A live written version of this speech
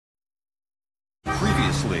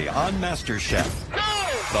Tuesday on MasterChef.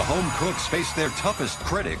 The home cooks face their toughest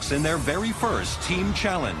critics in their very first team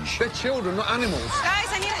challenge. They're children, not animals. Guys,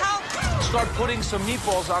 I need help. Start putting some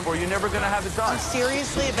meatballs on or you're never going to have it done. I'm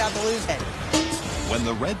seriously about to lose it. When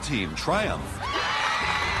the red team triumphed,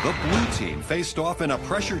 the blue team faced off in a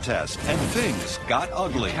pressure test, and things got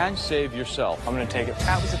ugly. You can save yourself. I'm going to take it.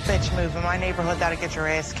 That was a bitch move. In my neighborhood, that'll get your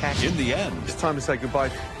ass kicked. In the end, It's time to say goodbye.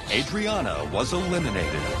 Adriana was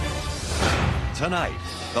eliminated. Tonight,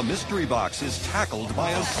 the mystery box is tackled by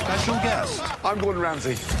a special guest. I'm Gordon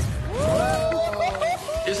Ramsay.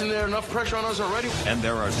 Isn't there enough pressure on us already? And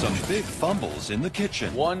there are some big fumbles in the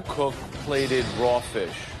kitchen. One cooked plated raw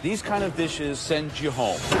fish. These kind of dishes send you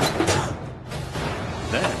home.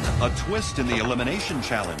 Then, a twist in the elimination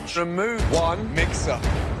challenge Remove one mixer.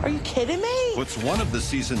 Are you kidding me? puts one of the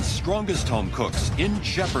season's strongest home cooks in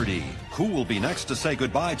jeopardy. Who will be next to say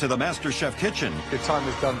goodbye to the MasterChef kitchen? Your time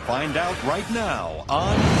is done. Find out right now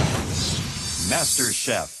on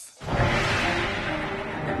MasterChef.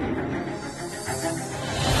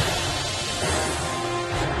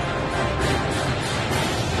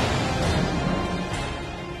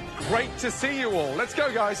 Great to see you all. Let's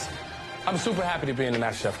go, guys. I'm super happy to be in the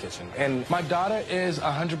MasterChef kitchen. And my daughter is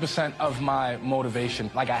 100% of my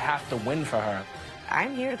motivation. Like, I have to win for her.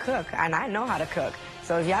 I'm here to cook, and I know how to cook.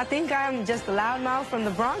 So if y'all think I'm just a loudmouth from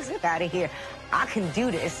the Bronx, get out of here. I can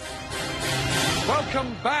do this.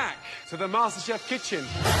 Welcome back to the MasterChef kitchen.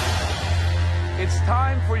 It's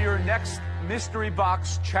time for your next mystery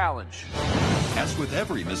box challenge. As with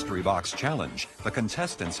every mystery box challenge, the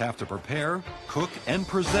contestants have to prepare, cook, and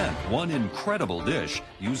present one incredible dish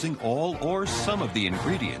using all or some of the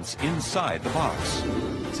ingredients inside the box.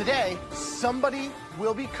 Today, somebody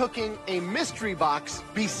will be cooking a mystery box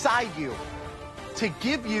beside you to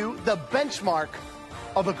give you the benchmark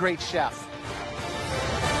of a great chef.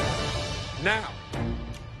 Now,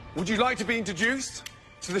 would you like to be introduced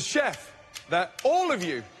to the chef that all of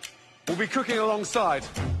you will be cooking alongside?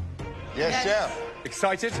 Yes, chef.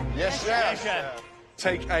 Excited? Yes, chef.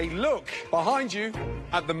 Take a look behind you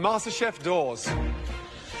at the MasterChef doors.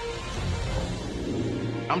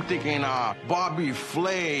 I'm thinking Bobby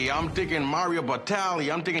Flay. I'm thinking Mario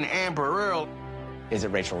Batali. I'm thinking Amber Earl. Is it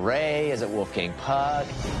Rachel Ray? Is it Wolfgang Puck?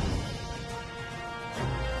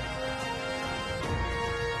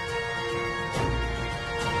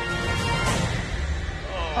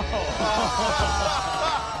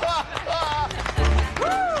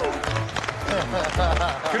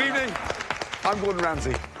 Good evening. I'm Gordon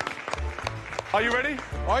Ramsay. Are you ready?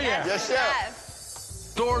 Oh, yeah. Yes,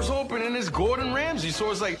 chef. Doors open and it's Gordon Ramsay. So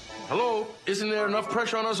it's like, hello, isn't there enough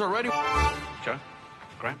pressure on us already? Okay,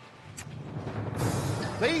 great.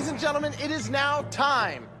 Ladies and gentlemen, it is now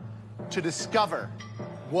time to discover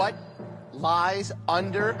what lies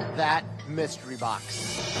under that mystery box.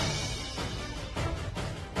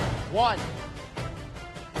 1,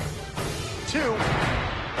 2,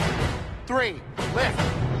 3,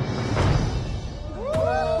 lift.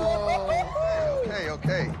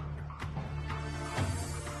 Okay.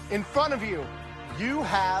 In front of you, you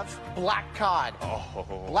have black cod,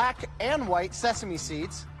 black and white sesame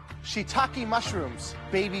seeds, shiitake mushrooms,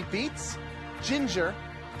 baby beets, ginger,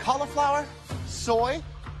 cauliflower, soy,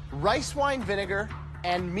 rice wine vinegar,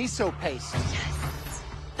 and miso paste.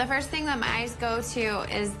 The first thing that my eyes go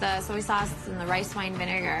to is the soy sauce and the rice wine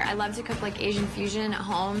vinegar. I love to cook like Asian fusion at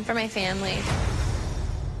home for my family.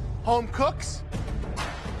 Home cooks,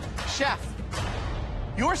 chef,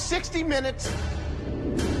 your 60 minutes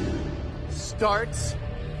starts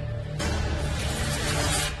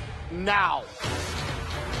now.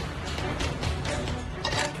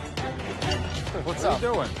 What's up? What are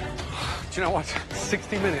you doing? Do you know what?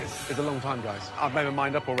 60 minutes is a long time, guys. I've made my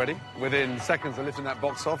mind up already. Within seconds of lifting that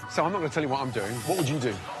box off. So I'm not going to tell you what I'm doing. What would you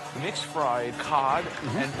do? Mixed fried cod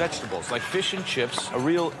and vegetables, like fish and chips, a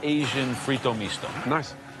real Asian frito misto.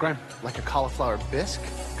 Nice. Graham? Like a cauliflower bisque,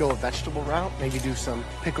 go a vegetable route, maybe do some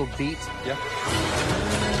pickled beets. Yeah.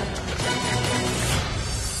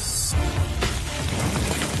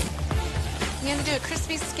 I'm gonna do a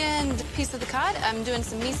crispy skinned piece of the cod. I'm doing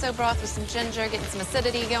some miso broth with some ginger, getting some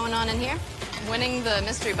acidity going on in here. Winning the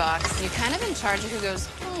mystery box, you're kind of in charge of who goes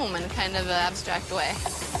home in kind of an abstract way.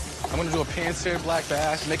 I'm gonna do a pan-seared black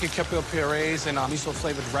bass, making kelp purees and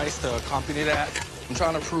miso-flavored rice to accompany that. I'm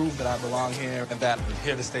trying to prove that I belong here and that I'm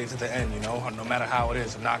here to stay to the end, you know? No matter how it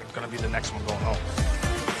is, I'm not gonna be the next one going home.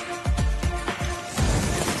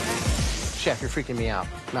 Chef, you're freaking me out.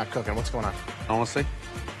 Not cooking. What's going on? Honestly,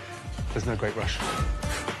 there's no great rush.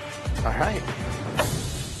 All right.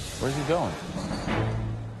 Where's he going?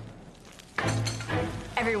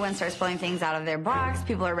 Everyone Everyone starts pulling things out of their box.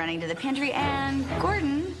 People are running to the pantry, and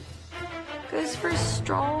Gordon goes for a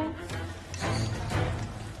stroll.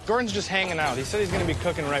 Gordon's just hanging out. He said he's going to be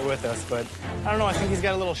cooking right with us, but I don't know. I think he's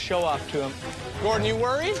got a little show-off to him. Gordon, you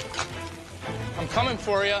worried? I'm coming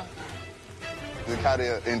for you. It's kind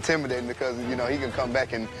of intimidating because, you know, he can come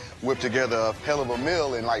back and whip together a hell of a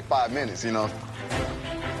meal in like 5 minutes, you know.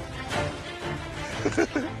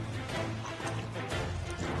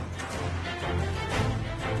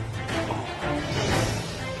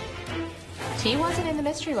 Tea wasn't in the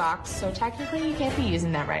mystery box, so technically you can't be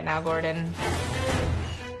using that right now, Gordon.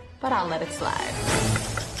 But I'll let it slide.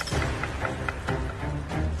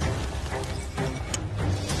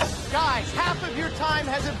 Guys, half of your time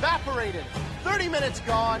has evaporated. 30 minutes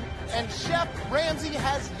gone, and Chef Ramsay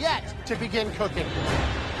has yet to begin cooking.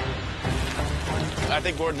 I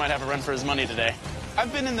think Gordon might have a run for his money today.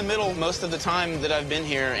 I've been in the middle most of the time that I've been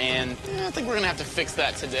here, and I think we're going to have to fix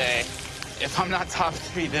that today. If I'm not top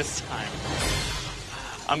 3 this time,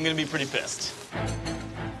 I'm going to be pretty pissed.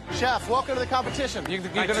 Chef, welcome to the competition. You're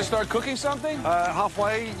going to start cooking something?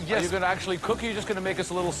 Halfway, yes. Are you going to actually cook, or are you just going to make us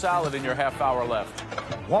a little salad in your half hour left?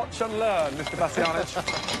 Watch and learn, Mr. Bastianich.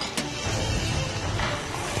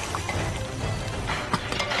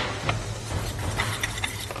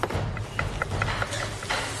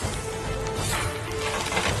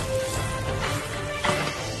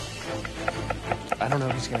 I don't know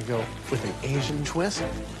if he's going to go with an Asian twist.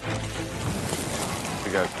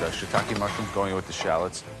 We got shiitake mushrooms going with the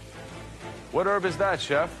shallots. What herb is that,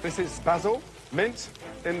 Chef? This is basil, mint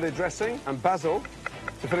in the dressing, and basil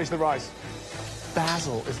to finish the rice.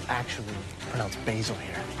 Basil is actually pronounced basil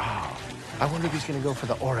here. Oh, I wonder if he's going to go for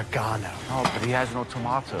the oregano. Oh, but he has no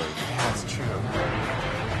tomatoes. Yeah, that's true.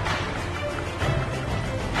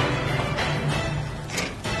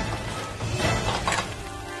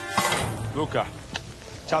 Luca.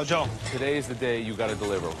 Ciao, Joe. Today is the day you got to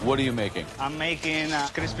deliver. What are you making? I'm making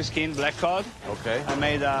crispy skin black cod. Okay. I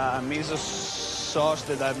made a miso sauce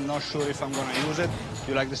that I'm not sure if I'm going to use it.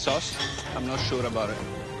 You like the sauce? I'm not sure about it.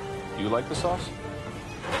 You like the sauce?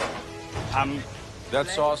 That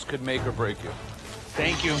sauce could make or break you.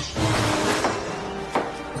 Thank you.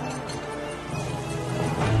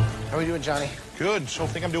 How are we doing, Johnny? Good. So I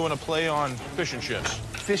think I'm doing a play on fish and chips.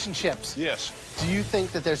 Fish and chips? Yes. Do you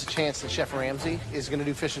think that there's a chance that Chef Ramsay is going to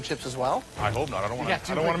do fish and chips as well? I hope not. I don't want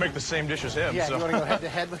to make the same dish as him. Yeah, so. you want to go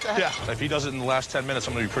head-to-head with that? Yeah. If he does it in the last 10 minutes,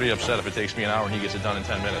 I'm going to be pretty upset if it takes me an hour and he gets it done in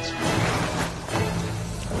 10 minutes.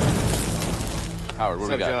 Howard, what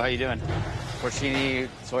do we got? Joe? How you doing? Porcini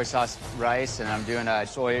soy sauce rice, and I'm doing a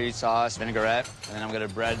soy sauce vinaigrette, and then I'm going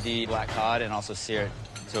to bread the black cod and also sear it.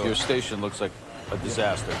 So Your station looks like a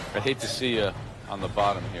disaster. I'd hate to see you on the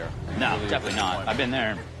bottom here. No, definitely not. I've been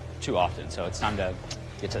there too often, so it's time to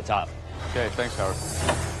get to the top. Okay, thanks, Howard.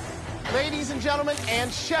 Ladies and gentlemen,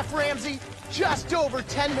 and Chef Ramsay, just over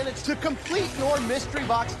 10 minutes to complete your mystery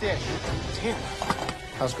box dish. Damn.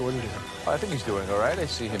 How's Gordon doing? I think he's doing all right. I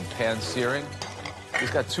see him pan-searing.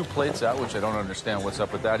 He's got 2 plates out, which I don't understand what's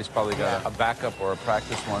up with that. He's probably got a backup or a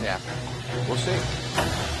practice one. Yeah. We'll see.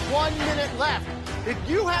 1 minute left. If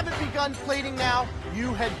you haven't begun plating now,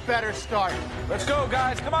 you had better start. Let's go,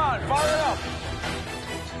 guys. Come on, fire it up.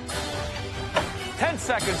 10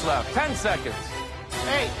 seconds left. 10 seconds.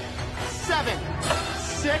 8, 7,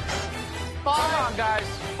 6, 5. Come on, guys.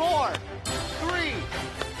 4, 3,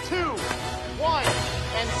 2, 1,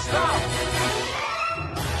 and stop.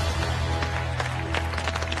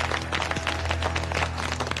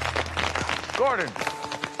 Gordon,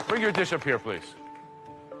 bring your dish up here, please.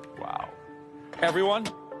 Wow. Everyone,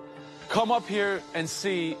 come up here and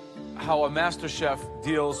see how a MasterChef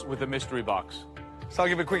deals with a mystery box. So I'll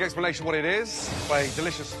give you a quick explanation of what it is. A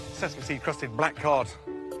delicious sesame seed crusted black cod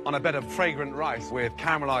on a bed of fragrant rice with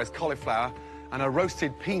caramelized cauliflower and a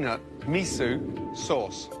roasted peanut miso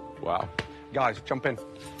sauce. Wow. Guys, jump in.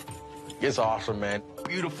 It's awesome, man.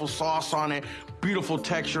 Beautiful sauce on it, beautiful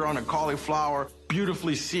texture on the cauliflower,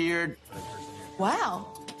 beautifully seared. Wow.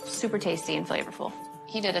 Super tasty and flavorful.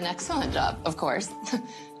 He did an excellent job, of course.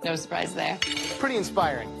 No surprise there. Pretty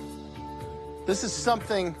inspiring. This is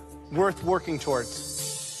something worth working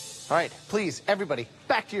towards. All right, please, everybody,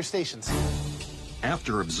 back to your stations.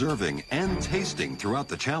 After observing and tasting throughout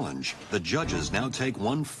the challenge, the judges now take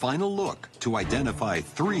one final look to identify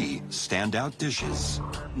 3 standout dishes.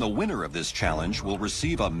 The winner of this challenge will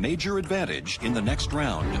receive a major advantage in the next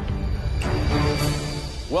round.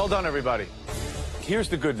 Well done, everybody. Here's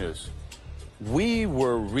the good news. We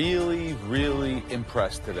were really, really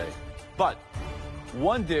impressed today. But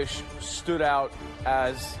one dish stood out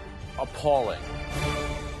as appalling.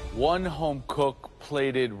 One home cook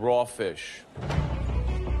plated raw fish.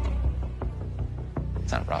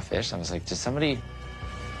 It's not raw fish. I was like, does someone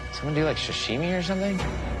do like sashimi or something?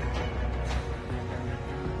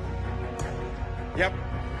 Yep,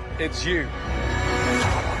 it's you.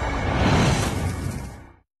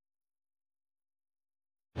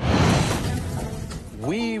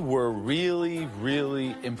 We were really,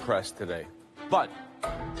 really impressed today. But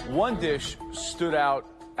one dish stood out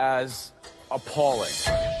as appalling.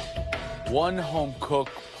 One home cook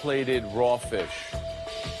plated raw fish.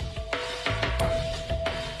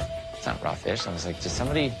 It's not raw fish. I was like, does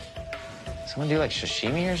someone do like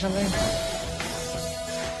sashimi or something?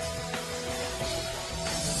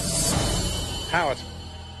 Howard,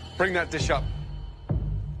 bring that dish up.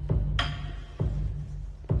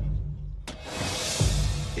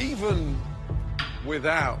 Even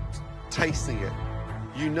without tasting it,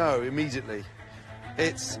 you know immediately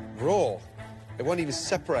it's raw. It won't even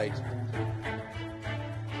separate.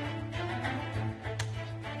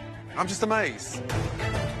 I'm just amazed.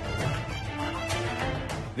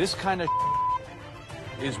 This kind of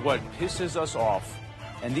is what pisses us off,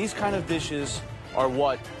 and these kind of dishes are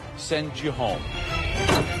what send you home.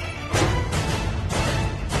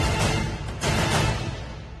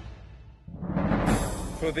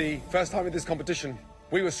 For the first time in this competition,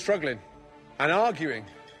 we were struggling and arguing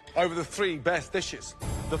over the 3 best dishes.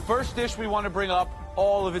 The first dish we want to bring up,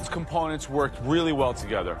 all of its components worked really well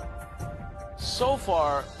together. So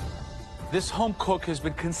far, this home cook has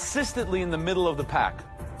been consistently in the middle of the pack.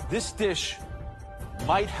 This dish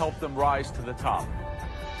might help them rise to the top.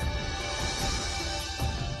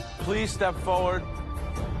 Please step forward.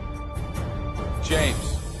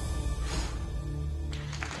 James.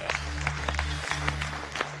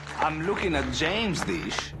 I'm looking at James'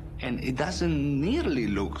 dish, and it doesn't nearly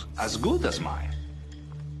look as good as mine.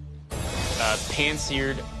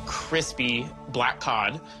 Pan-seared, crispy black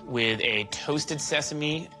cod with a toasted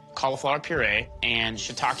sesame cauliflower puree and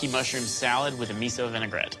shiitake mushroom salad with a miso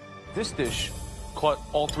vinaigrette. This dish caught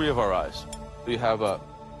all 3 of our eyes. We have a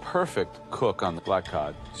perfect cook on the black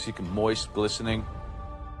cod. See, moist, glistening.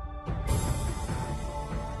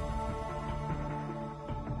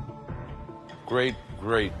 Great,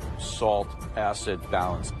 great salt, acid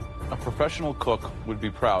balance. A professional cook would be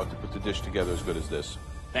proud to put the dish together as good as this.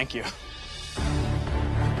 Thank you.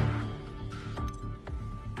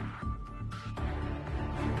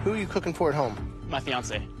 Who are you cooking for at home? My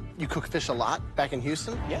fiance. You cook fish a lot back in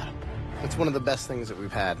Houston? Yeah. It's one of the best things that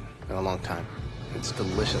we've had in a long time. It's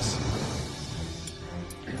delicious.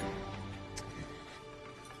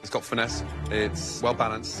 It's got finesse. It's well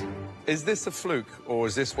balanced. Is this a fluke, or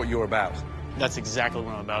is this what you're about? That's exactly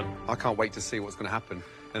what I'm about. I can't wait to see what's going to happen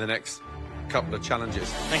in the next couple of challenges.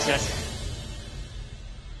 Thanks, guys.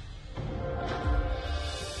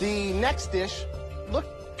 The next dish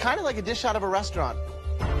looked kind of like a dish out of a restaurant.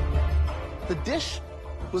 The dish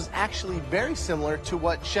was actually very similar to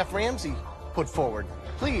what Chef Ramsay put forward.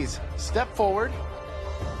 Please, step forward.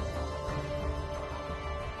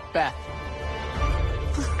 Beth.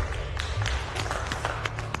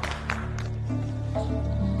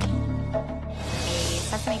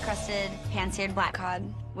 Sesame-crusted pan-seared black cod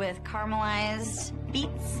with caramelized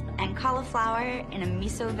beets and cauliflower in a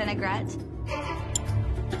miso vinaigrette.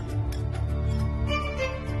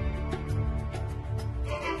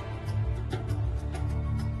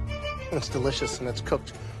 It's delicious, and it's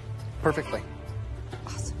cooked perfectly.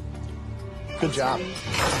 Awesome. Good job.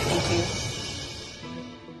 Thank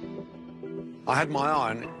you. I had my eye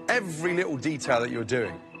on every little detail that you're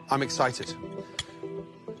doing. I'm excited.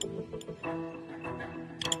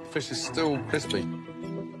 Fish is still crispy.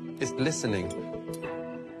 It's glistening.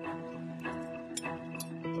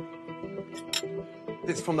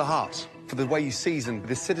 It's from the heart. For the way you season,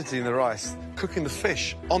 the acidity in the rice, cooking the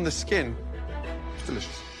fish on the skin, it's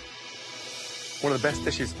delicious. One of the best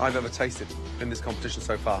dishes I've ever tasted in this competition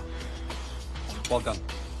so far. Well done.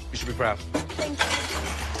 You should be proud. Thank you.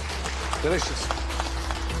 Delicious.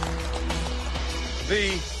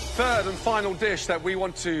 The third and final dish that we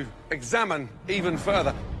want to examine even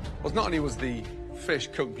further was not only was the fish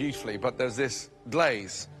cooked beautifully, but there's this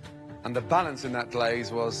glaze. And the balance in that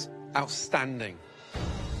glaze was outstanding.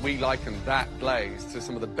 We likened that glaze to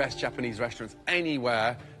some of the best Japanese restaurants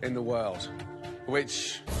anywhere in the world,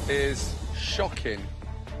 which is shocking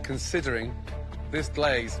considering this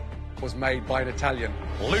glaze was made by an Italian,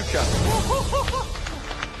 Luca.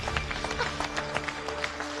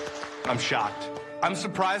 I'm shocked. I'm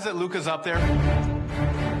surprised that Luca's up there.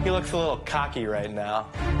 He looks a little cocky right now.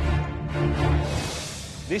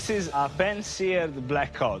 This is a pan-seared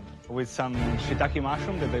black cod with some shiitake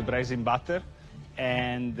mushroom that I braise in butter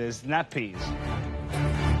and the snap peas.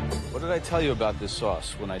 What did I tell you about this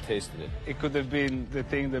sauce when I tasted it? It could have been the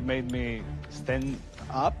thing that made me stand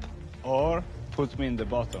up or put me in the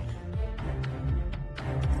bottom.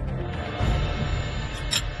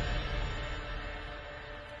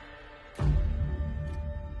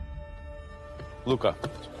 Luca.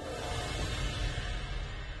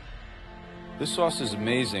 This sauce is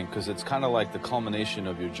amazing because it's kind of like the culmination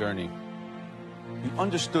of your journey. You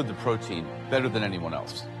understood the protein better than anyone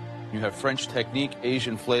else. You have French technique,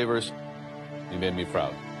 Asian flavors. You made me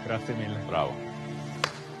proud. Grazie mille. Bravo.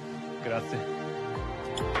 Grazie.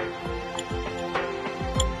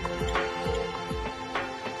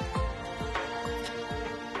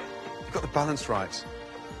 You've got the balance right.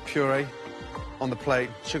 Puree on the plate,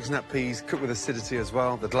 sugar snap peas, cooked with acidity as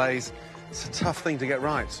well, the glaze. It's a tough thing to get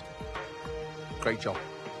right. Great job.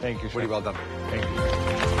 Thank you, Chef. Really well done. Thank you.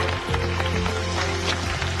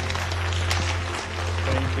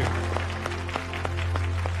 Thank you.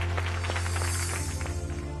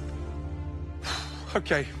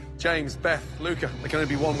 Okay, James, Beth, Luca, there can only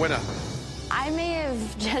be one winner. I may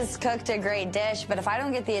have just cooked a great dish, but if I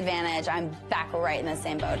don't get the advantage, I'm back right in the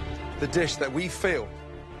same boat. The dish that we feel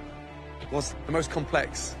was the most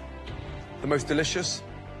complex, the most delicious.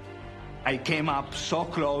 I came up so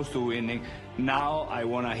close to winning. Now I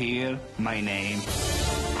want to hear my name.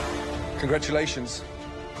 Congratulations.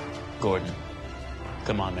 Gordon,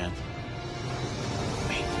 come on, man.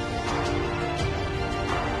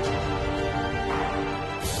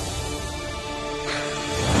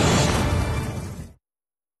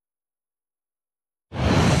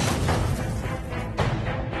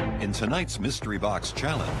 In tonight's Mystery Box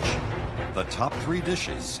Challenge, the top 3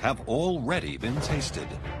 dishes have already been tasted.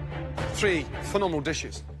 3 phenomenal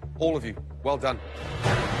dishes. All of you, well done.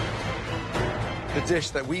 The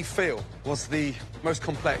dish that we feel was the most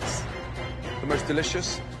complex, the most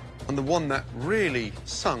delicious, and the one that really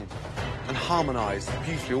sung and harmonized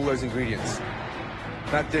beautifully all those ingredients.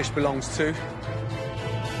 That dish belongs to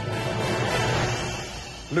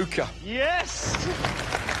Luca. Yes!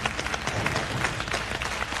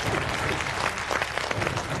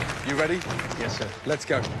 You ready? Yes, sir. Let's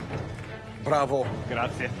go. Bravo.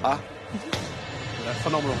 Grazie.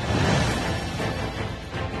 Phenomenal.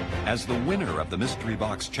 As the winner of the Mystery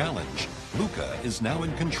Box Challenge, Luca is now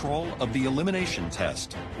in control of the elimination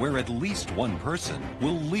test, where at least one person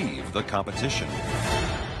will leave the competition.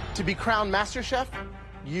 To be crowned MasterChef,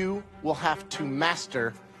 you will have to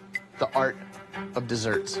master the art of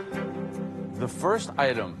desserts. The first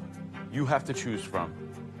item you have to choose from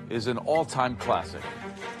is an all-time classic.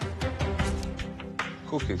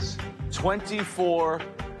 Cookies. 24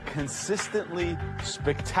 consistently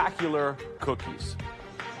spectacular cookies.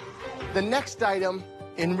 The next item,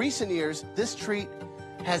 in recent years, this treat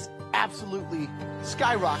has absolutely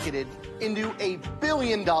skyrocketed into a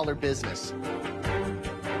billion-dollar business.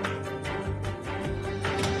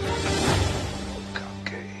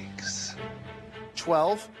 Cupcakes.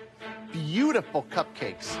 12 beautiful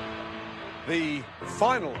cupcakes. The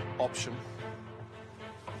final option,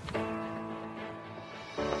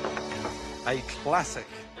 a classic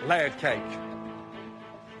layered cake.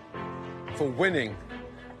 For winning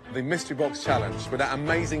the Mystery Box Challenge with that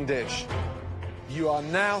amazing dish, you are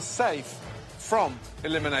now safe from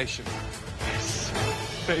elimination.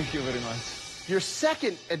 Thank you very much. Your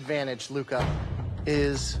second advantage, Luca,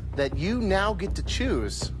 is that you now get to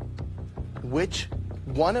choose which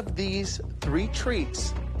one of these 3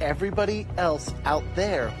 treats everybody else out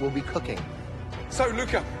there will be cooking. So,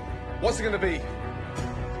 Luca, what's it going to be?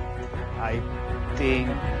 I think...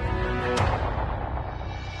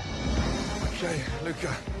 Okay,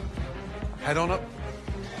 Luca, head on up.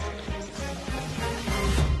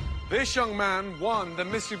 This young man won the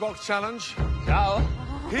Mystery Box Challenge. Ciao.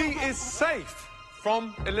 He is safe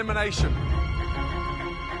from elimination.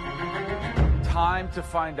 Time to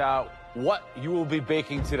find out what you will be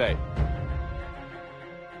baking today.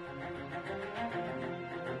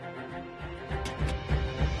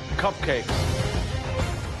 Cupcakes.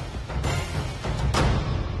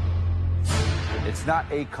 It's not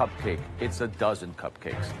a cupcake, it's a dozen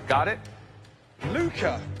cupcakes. Got it?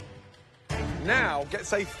 Luca now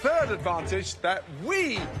gets a third advantage that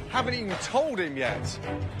we haven't even told him yet.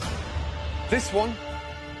 This one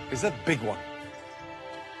is a big one.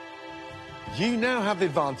 You now have the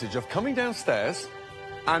advantage of coming downstairs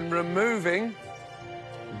and removing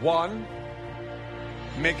one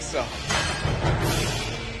mixer.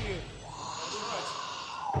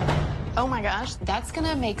 Oh my gosh, that's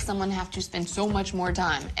gonna make someone have to spend so much more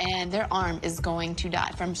time, and their arm is going to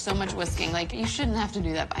die from so much whisking. Like, you shouldn't have to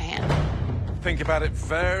do that by hand. Think about it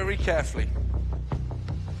very carefully.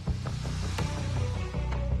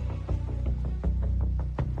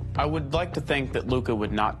 I would like to think that Luca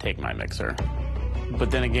would not take my mixer.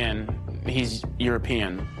 But then again, he's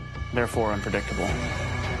European, therefore unpredictable.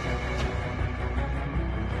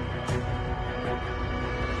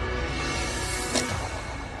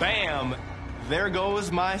 Bam! There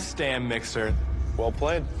goes my stand mixer. Well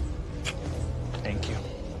played. Thank you.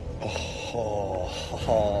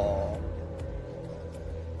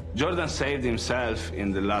 Jordan saved himself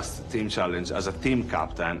in the last team challenge as a team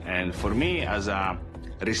captain, and for me, as a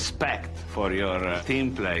respect for your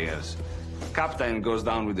team players, captain goes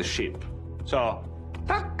down with the ship. So,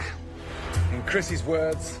 tack. In Chrissy's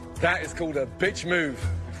words, that is called a bitch move.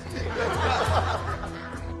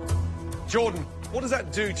 Jordan, what does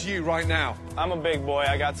that do to you right now? I'm a big boy.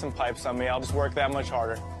 I got some pipes on me. I'll just work that much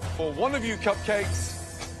harder. For one of you cupcakes,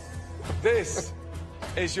 this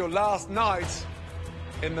is your last night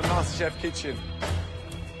in the MasterChef kitchen.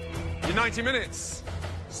 Your 90 minutes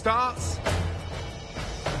starts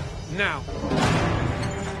now.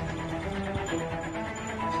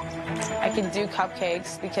 I can do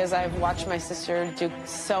cupcakes because I've watched my sister do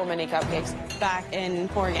so many cupcakes back in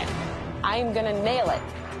Oregon. I'm gonna nail it.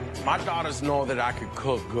 My daughters know that I can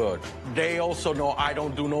cook good. They also know I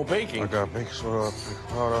don't do no baking. I got baking soda, baking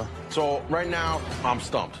powder. So right now, I'm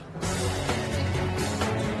stumped.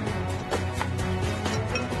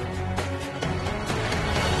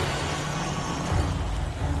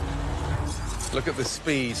 Look at the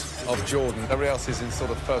speed of Jordan. Everybody else is in sort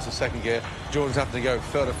of first or second gear. Jordan's having to go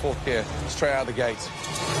third or fourth gear, straight out of the gate.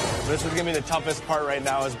 This is gonna be the toughest part right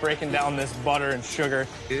now, is breaking down this butter and sugar.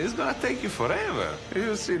 It's gonna take you forever.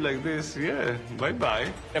 You see like this, yeah,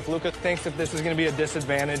 bye-bye. If Luca thinks that this is gonna be a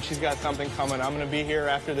disadvantage, he's got something coming. I'm gonna be here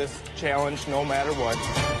after this challenge no matter what.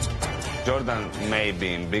 Jordan may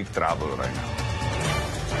be in big trouble right now.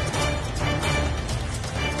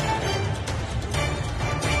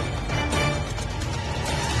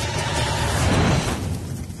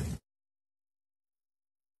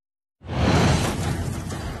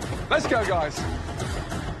 Let's go, guys.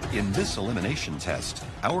 In this elimination test,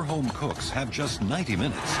 our home cooks have just 90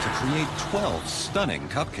 minutes to create 12 stunning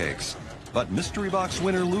cupcakes. But Mystery Box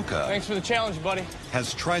winner Luca Thanks for the challenge, buddy.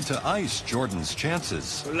 has tried to ice Jordan's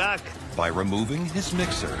chances Good luck. by removing his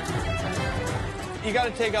mixer. You got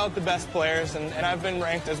to take out the best players, and I've been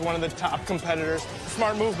ranked as one of the top competitors.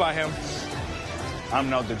 Smart move by him. I'm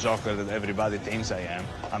not the joker that everybody thinks I am.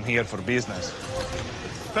 I'm here for business.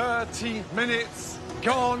 30 minutes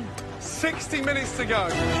gone, 60 minutes to go.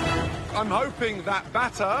 I'm hoping that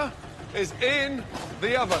batter is in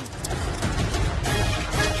the oven.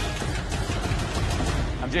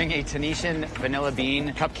 I'm doing a Tunisian vanilla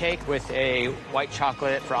bean cupcake with a white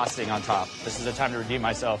chocolate frosting on top. This is the time to redeem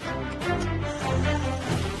myself.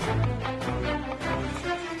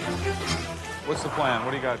 What's the plan?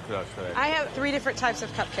 What do you got for us today? I have 3 different types of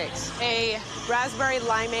cupcakes. A raspberry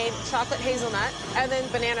limeade, chocolate hazelnut, and then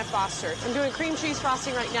banana foster. I'm doing cream cheese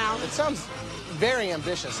frosting right now. It sounds very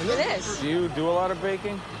ambitious. It is. Do you do a lot of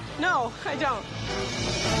baking? No, I don't.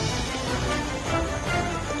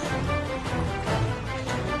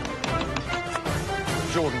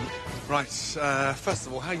 Jordan, right, first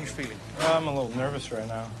of all, how are you feeling? I'm a little nervous right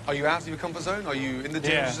now. Are you out of your comfort zone? Are you in the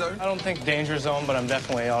danger zone? I don't think danger zone, but I'm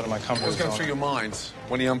definitely out of my comfort What's zone. going through your mind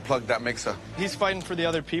when you unplugged that mixer? He's fighting for the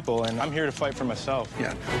other people, and I'm here to fight for myself.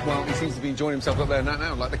 Yeah, well, he seems to be enjoying himself up there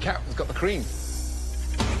now, like the cat has got the cream.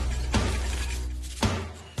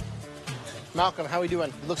 Malcolm, how are we doing?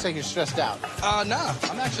 It looks like you're stressed out. Nah,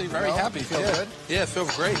 I'm actually very happy. Feel good? Yeah, it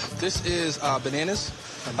feels great. This is bananas,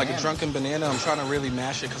 like a drunken banana. I'm trying to really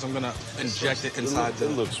mash it because I'm going to inject it inside It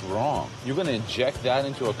looks wrong. You're going to inject that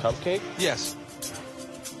into a cupcake? Yes.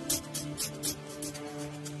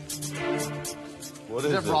 What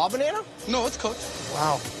Is it raw banana? No, it's cooked.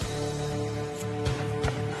 Wow.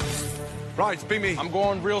 Right, be me. I'm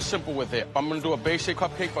going real simple with it. I'm gonna do a basic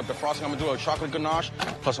cupcake, but the frosting, I'm gonna do a chocolate ganache,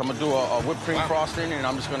 plus I'm gonna do a whipped cream frosting, and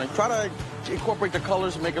I'm just gonna try to incorporate the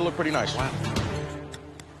colors and make it look pretty nice. Wow.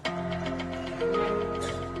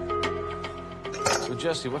 So,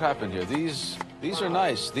 Jesse, what happened here? These are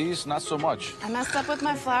nice. These, not so much. I messed up with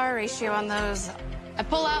my flour ratio on those. I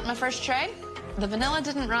pull out my first tray. The vanilla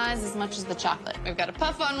didn't rise as much as the chocolate. We've got a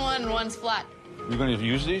puff on one and one's flat. You're going to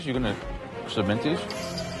use these? You're going to submit these?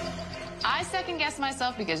 I second-guessed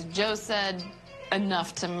myself because Joe said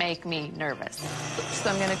enough to make me nervous.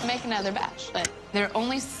 So I'm going to make another batch. But there are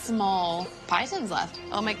only small pie tins left.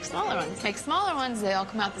 I'll make smaller ones. Make smaller ones, they all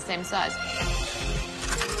come out the same size.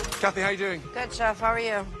 Kathy, how you doing? Good, Chef. How are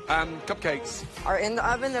you? Cupcakes. Are in the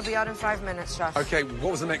oven. They'll be out in 5 minutes, Chef. Okay,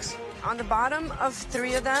 what was the mix? On the bottom of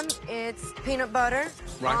 3 of them, it's peanut butter.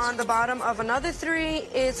 Right. On the bottom of another 3,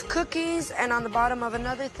 it's cookies. And on the bottom of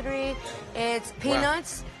another 3, it's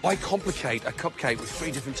peanuts. Wow. Why complicate a cupcake with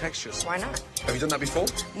 3 different textures? Why not? Have you done that before?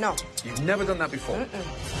 No. You've never done that before?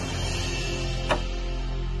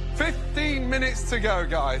 15 minutes to go,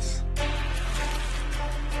 guys.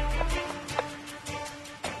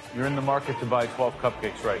 You're in the market to buy 12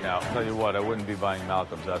 cupcakes right now. I'll tell you what, I wouldn't be buying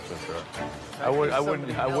Malcolm's, that's for sure. I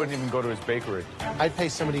wouldn't even go to his bakery. I'd pay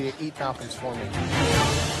somebody to eat Malcolm's for me.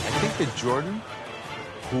 I think that Jordan,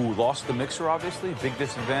 who lost the mixer, obviously, big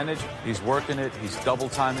disadvantage. He's working it, he's double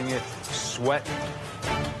timing it, sweat.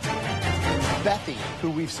 Bethy,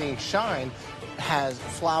 who we've seen shine, has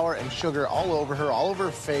flour and sugar all over her, all over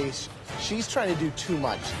her face. She's trying to do too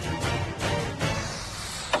much.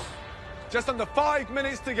 Just under 5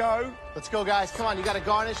 minutes to go. Let's go, guys. Come on, you got to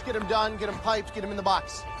garnish, get them done, get them piped, get them in the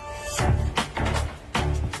box.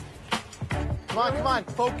 Come on, come on.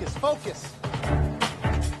 Focus, focus.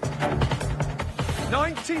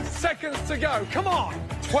 90 seconds to go. Come on.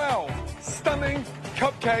 12 stunning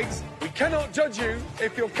cupcakes. We cannot judge you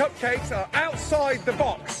if your cupcakes are outside the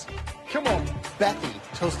box. Come on. Bethy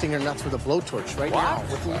toasting her nuts with a blowtorch right now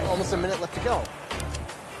with almost a minute left to go.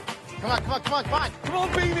 Come on, come on, come on, come on. Come on,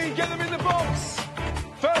 Beanie, get them in the box.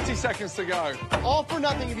 30 seconds to go. All for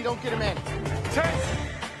nothing if you don't get them in.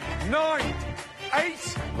 10, 9,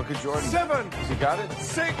 8. Look at Jordan. 7. Has he got it?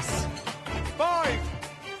 6, 5,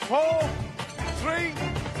 4, 3,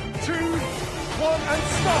 2, 1, and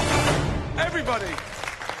stop. Everybody,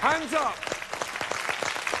 hands up.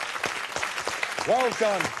 Well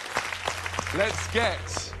done. Let's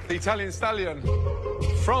get the Italian Stallion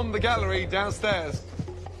from the gallery downstairs.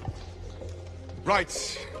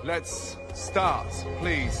 Right, let's start,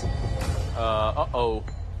 please. Uh-oh,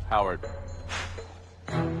 Howard.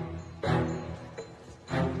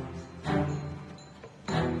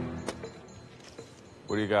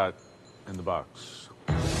 What do you got in the box?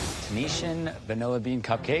 Tunisian vanilla bean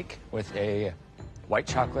cupcake with a white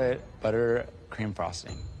chocolate butter cream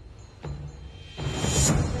frosting.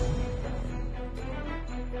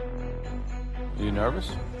 Are you nervous?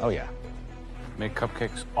 Oh, yeah. Make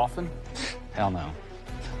cupcakes often? Hell no.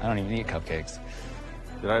 I don't even eat cupcakes.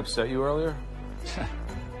 Did I upset you earlier?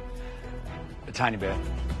 A tiny bit.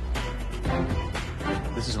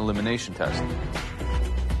 This is an elimination test.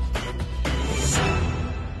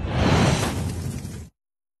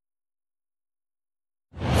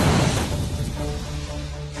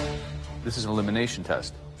 This is an elimination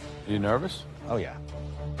test. Are you nervous? Oh, yeah.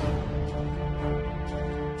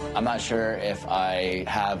 I'm not sure if I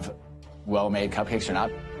have well-made cupcakes or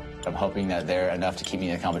not. I'm hoping that they're enough to keep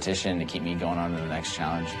me in the competition, to keep me going on to the next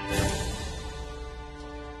challenge.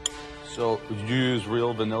 So, did you use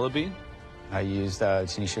real vanilla bean? I used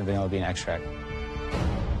Tunisian vanilla bean extract.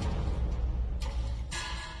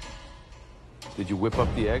 Did you whip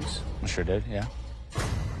up the eggs? I sure did, yeah.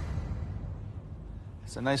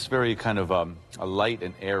 It's a nice, very kind of a light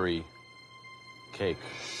and airy cake.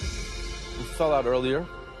 We fell out earlier.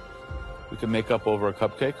 We can make up over a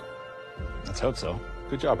cupcake. Let's hope so.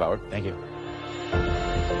 Good job, Howard. Thank you.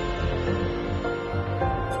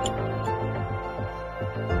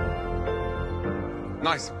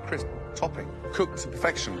 Nice, crisp topping, cooked to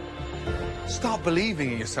perfection. Start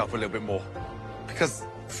believing in yourself a little bit more, because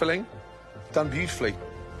filling, done beautifully,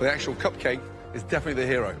 but the actual cupcake is definitely the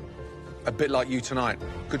hero. A bit like you tonight.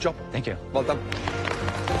 Good job. Thank you. Well done.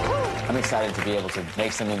 I'm excited to be able to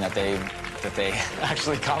make something that they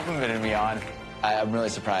actually complimented me on. I'm really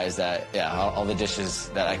surprised that, yeah, all the dishes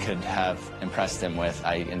that I could have impressed them with,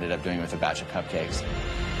 I ended up doing with a batch of cupcakes.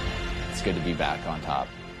 It's good to be back on top.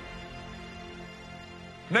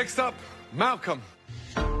 Next up, Malcolm.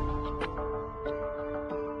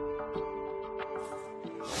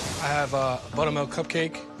 I have a buttermilk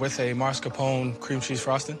cupcake with a mascarpone cream cheese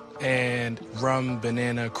frosting and rum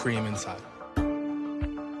banana cream inside.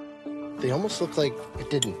 They almost look like it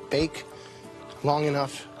didn't bake long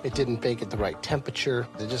enough. It didn't bake at the right temperature.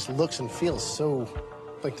 It just looks and feels so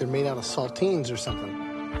like they're made out of saltines or something.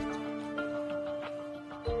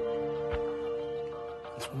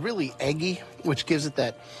 It's really eggy, which gives it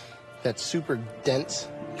that super dense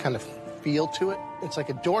kind of feel to it. It's like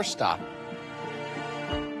a doorstop.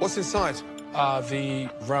 What's inside? The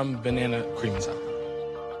rum banana cream inside.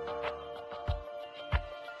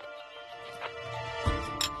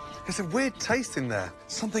 There's a weird taste in there.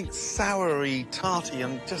 Something soury, tarty,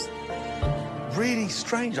 and just really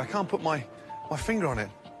strange. I can't put my finger on it.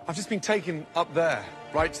 I've just been taken up there,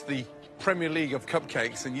 right to the Premier League of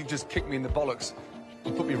cupcakes, and you've just kicked me in the bollocks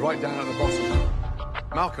and put me right down at the bottom.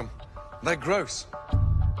 Malcolm, they're gross.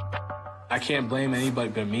 I can't blame anybody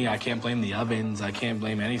but me. I can't blame the ovens. I can't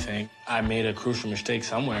blame anything. I made a crucial mistake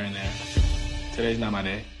somewhere in there. Today's not my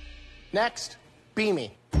day. Next,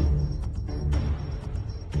 Beamy.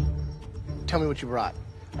 Tell me what you brought.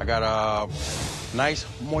 I got a nice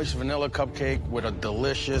moist vanilla cupcake with a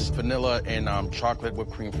delicious vanilla and chocolate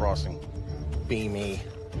whipped cream frosting. Beamy.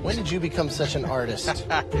 When did you become such an artist?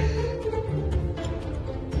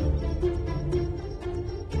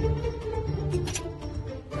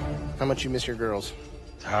 How much you miss your girls?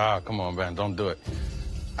 Ah, come on, man, don't do it.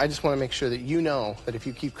 I just want to make sure that you know that if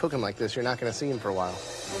you keep cooking like this, you're not going to see them for a while.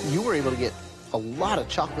 You were able to get a lot of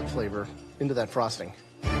chocolate flavor into that frosting.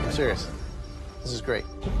 I'm serious. This is great.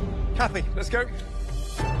 Kathy, let's go.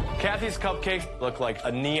 Kathy's cupcakes look like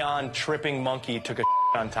a neon tripping monkey took a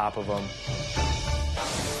on top of them.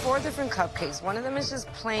 4 different cupcakes. One of them is just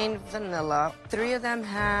plain vanilla. 3 of them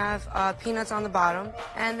have peanuts on the bottom.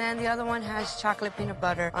 And then the other one has chocolate peanut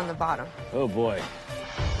butter on the bottom. Oh, boy.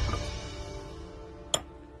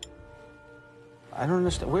 I don't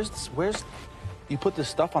understand. Where's you put this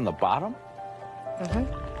stuff on the bottom? Mm-hmm.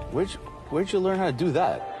 Where'd you learn how to do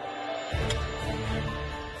that?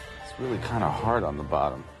 It's really kind of hard on the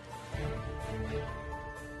bottom.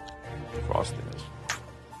 Frosting is.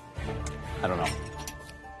 I don't know.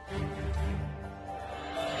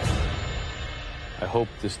 I hope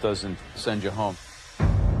this doesn't send you home.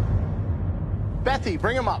 Bethy,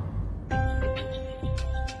 bring him up.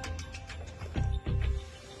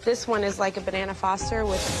 This one is like a banana foster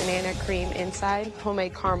with banana cream inside,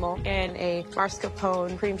 homemade caramel, and a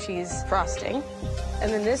mascarpone cream cheese frosting.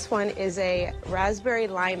 And then this one is a raspberry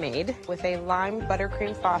limeade with a lime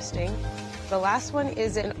buttercream frosting. The last one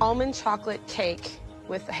is an almond chocolate cake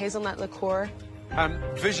with a hazelnut liqueur.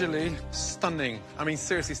 Visually stunning. I mean,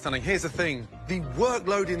 seriously stunning. Here's the thing. The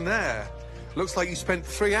workload in there looks like you spent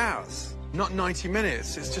 3 hours, not 90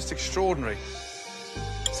 minutes. It's just extraordinary.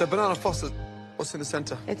 So banana foster, what's in the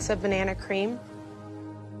center? It's a banana cream.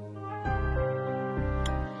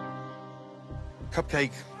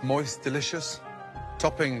 Cupcake, moist, delicious.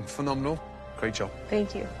 Topping, phenomenal. Great job.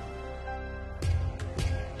 Thank you.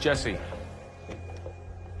 Jesse.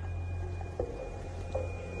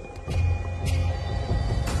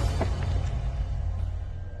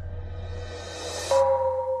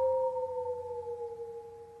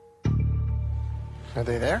 Are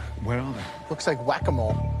they there? Where are they? Looks like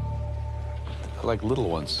whack-a-mole. Like little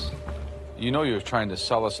ones. You know you're trying to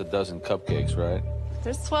sell us a dozen cupcakes, right?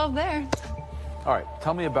 There's 12 there. All right,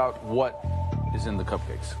 tell me about what is in the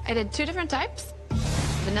cupcakes. I did 2 different types.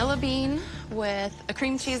 Vanilla bean with a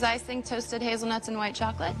cream cheese icing, toasted hazelnuts, and white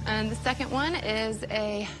chocolate. And the second one is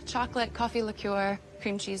a chocolate coffee liqueur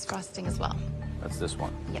cream cheese frosting as well. That's this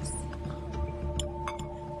one. Yes.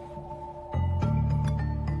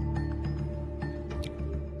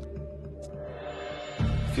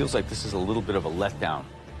 Feels like this is a little bit of a letdown.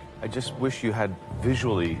 I just wish you had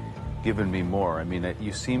visually given me more. I mean,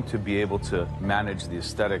 you seem to be able to manage the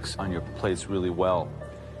aesthetics on your plates really well.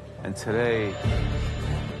 And today,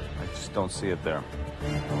 I just don't see it there.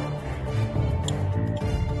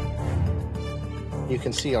 You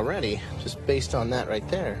can see already, just based on that right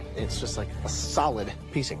there, it's just like a solid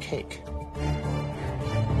piece of cake.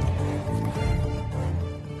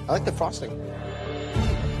 I like the frosting.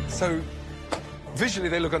 So, visually,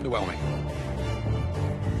 they look underwhelming.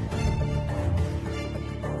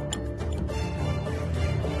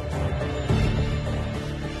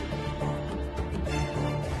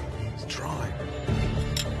 It's dry.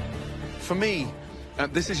 For me,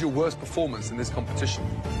 this is your worst performance in this competition.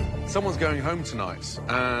 Someone's going home tonight,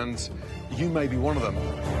 and you may be one of them.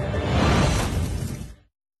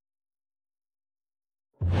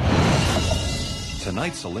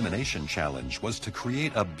 Tonight's elimination challenge was to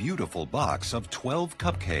create a beautiful box of 12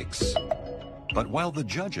 cupcakes. But while the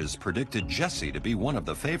judges predicted Jessie to be one of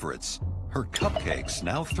the favorites, her cupcakes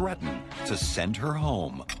now threaten to send her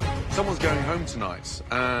home. Someone's going home tonight,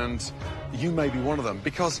 and you may be one of them,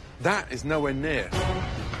 because that is nowhere near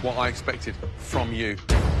what I expected from you.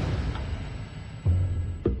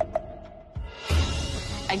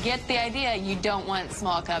 I get the idea you don't want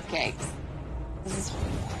small cupcakes. This is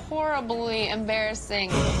horribly embarrassing.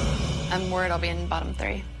 I'm worried I'll be in bottom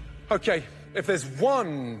 3. Okay, if there's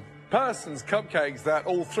one person's cupcakes that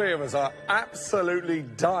all 3 of us are absolutely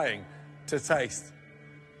dying to taste,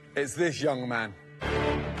 it's this young man.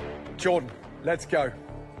 Jordan, let's go.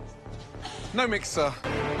 No mixer,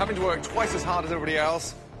 having to work twice as hard as everybody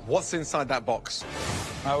else. What's inside that box?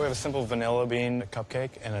 We have a simple vanilla bean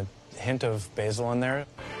cupcake and a hint of basil in there,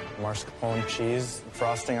 mascarpone cheese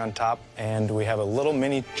frosting on top, and we have a little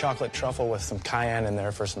mini chocolate truffle with some cayenne in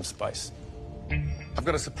there for some spice. I've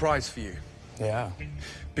got a surprise for you. Yeah.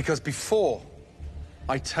 Because before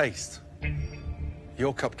I taste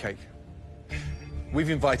your cupcake, we've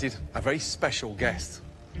invited a very special guest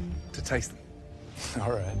to taste them.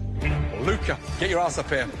 All right. Luca, get your ass up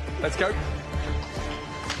here. Let's go.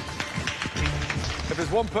 If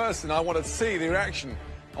there's one person I want to see the reaction,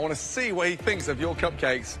 I want to see what he thinks of your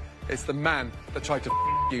cupcakes, it's the man that tried to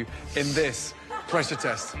you in this pressure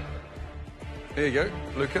test. Here you go,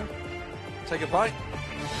 Luca. Take a bite.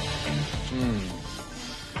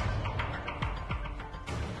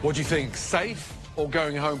 What do you think? Safe or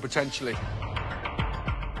going home potentially?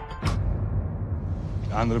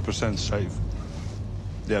 100% safe.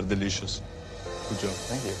 They are delicious. Good job.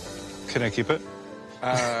 Thank you. Can I keep it?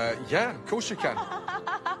 Yeah, of course you can.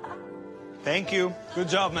 Thank you. Good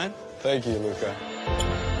job, man. Thank you, Luca.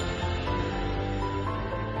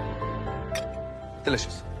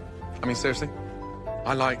 Delicious. I mean, seriously,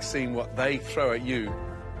 I like seeing what they throw at you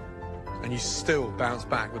and you still bounce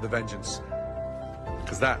back with a vengeance.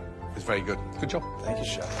 Because that is very good. Good job. Thank you,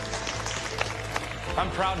 Chef. I'm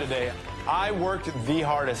proud today. I worked the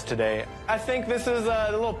hardest today. I think this is a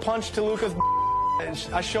little punch to Luca's.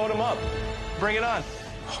 I showed him up. Bring it on.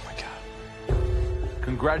 Oh, my God.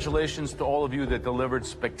 Congratulations to all of you that delivered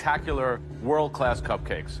spectacular, world-class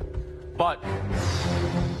cupcakes. But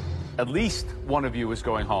at least one of you is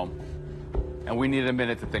going home, and we need a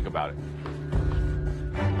minute to think about it.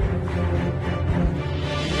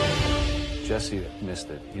 Jesse missed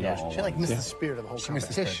it. You know, She like missed the spirit of the whole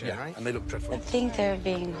competition, right? And they look dreadful. I think they're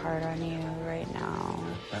being hard on you right now.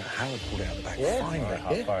 Howard pulled it out the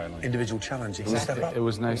back. Finally. Individual challenge. It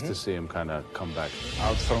was nice to see him kind of come back.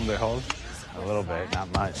 Out from the hole. A little bit,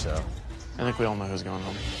 not much, so. I think we all know who's going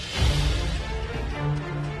home.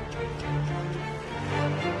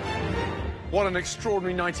 What an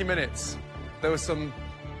extraordinary 90 minutes. There were some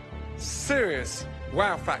serious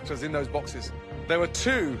wow factors in those boxes. There were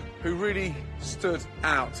two who really stood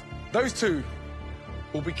out. Those two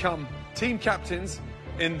will become team captains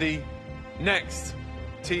in the next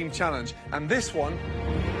team challenge. And this one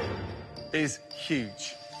is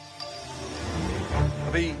huge.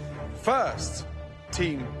 The first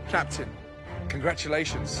team captain.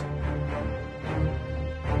 Congratulations.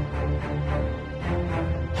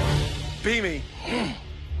 Beamy.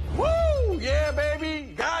 Woo! Yeah,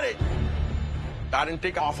 baby, got it. I didn't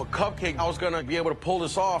think off a cupcake I was gonna be able to pull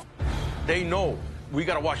this off. They know we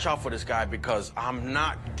gotta watch out for this guy because I'm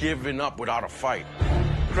not giving up without a fight.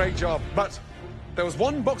 Great job. But there was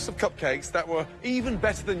one box of cupcakes that were even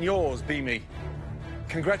better than yours, Beamy.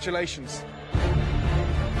 Congratulations.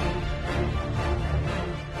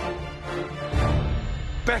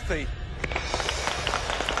 Bethy.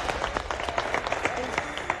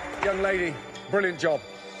 Young lady, brilliant job.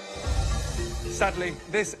 Sadly,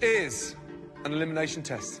 this is an elimination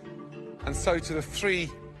test. And so to the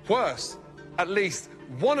three worst, at least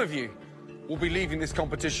one of you will be leaving this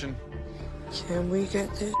competition. Can we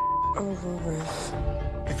get this over with?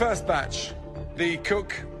 The first batch, the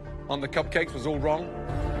cook on the cupcakes was all wrong.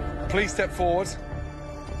 Please step forward.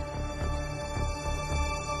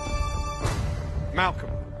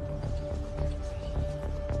 Malcolm.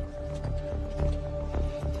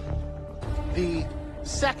 The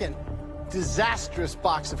second disastrous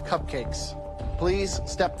box of cupcakes. Please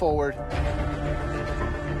step forward.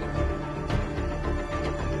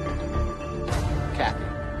 Kathy.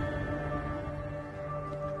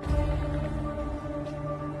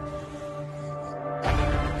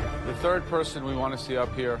 The third person we want to see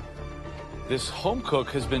up here, this home cook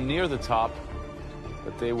has been near the top,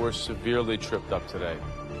 but they were severely tripped up today.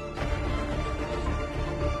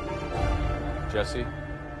 Jesse?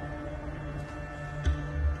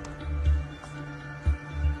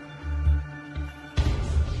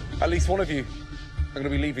 At least one of you are going to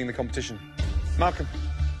be leaving the competition. Malcolm,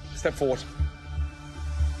 step forward.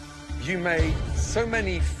 You made so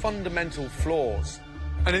many fundamental flaws.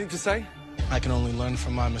 Anything to say? I can only learn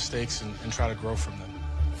from my mistakes and try to grow from them.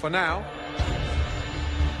 For now,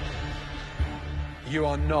 you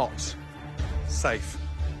are not safe.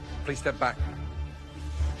 Please step back.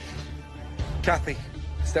 Kathy,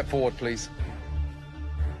 step forward, please.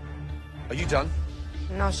 Are you done?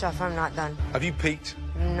 No, Chef, I'm not done. Have you peaked?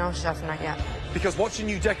 No, Chef, not yet. Because watching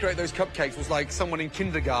you decorate those cupcakes was like someone in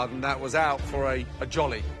kindergarten that was out for a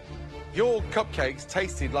jolly. Your cupcakes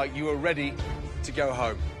tasted like you were ready to go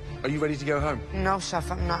home. Are you ready to go home? No,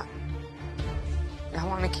 Chef, I'm not. I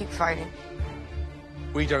want to keep fighting.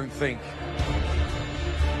 We don't think.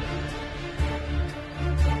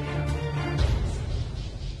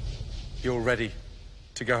 You're ready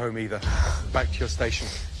to go home either. Back to your station.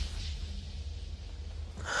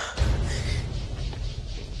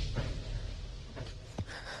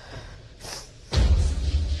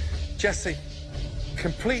 Jesse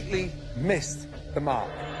completely missed the mark.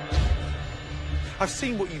 I've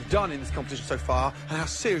seen what you've done in this competition so far and how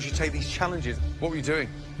serious you take these challenges. What were you doing?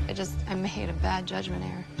 I made a bad judgment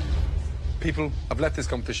error. People have left this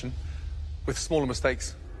competition with smaller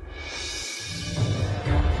mistakes.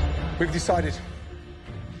 We've decided.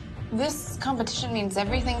 This competition means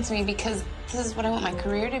everything to me because this is what I want my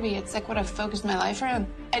career to be. It's like what I've focused my life around.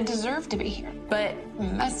 I deserve to be here, but I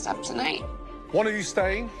messed up tonight. One of you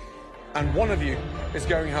staying, and one of you is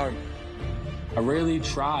going home. I really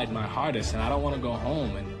tried my hardest, and I don't want to go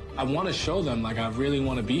home. And I want to show them, like, I really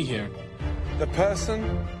want to be here. The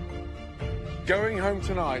person going home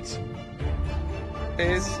tonight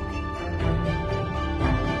is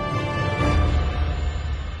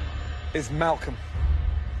Malcolm.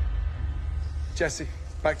 Jesse,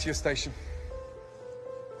 back to your station.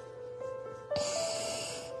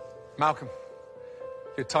 Malcolm,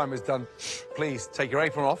 your time is done. Please take your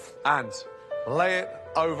apron off and lay it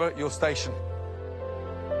over your station.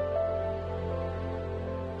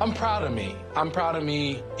 I'm proud of me. I'm proud of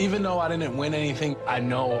me. Even though I didn't win anything, I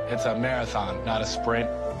know it's a marathon, not a sprint.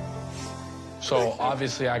 So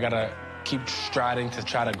obviously I gotta keep striding to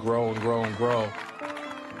try to grow and grow and grow.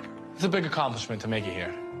 It's a big accomplishment to make it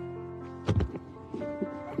here.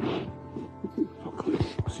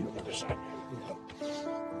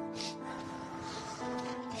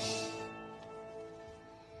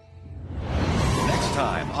 Next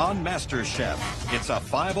time on MasterChef, it's a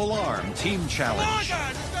 5-alarm team challenge.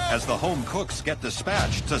 As the home cooks get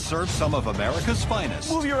dispatched to serve some of America's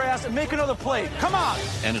finest. Move your ass and make another plate. Come on!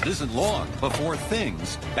 And it isn't long before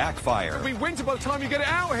things backfire. We winter by the time you get it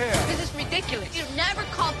out here. This is ridiculous. You never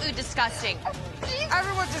call food disgusting.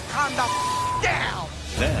 Everyone just calm the down.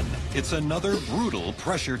 Then it's another brutal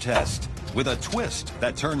pressure test with a twist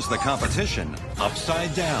that turns the competition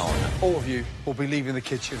upside down. All of you will be leaving the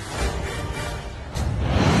kitchen.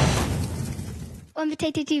 One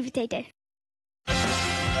potato, two potato.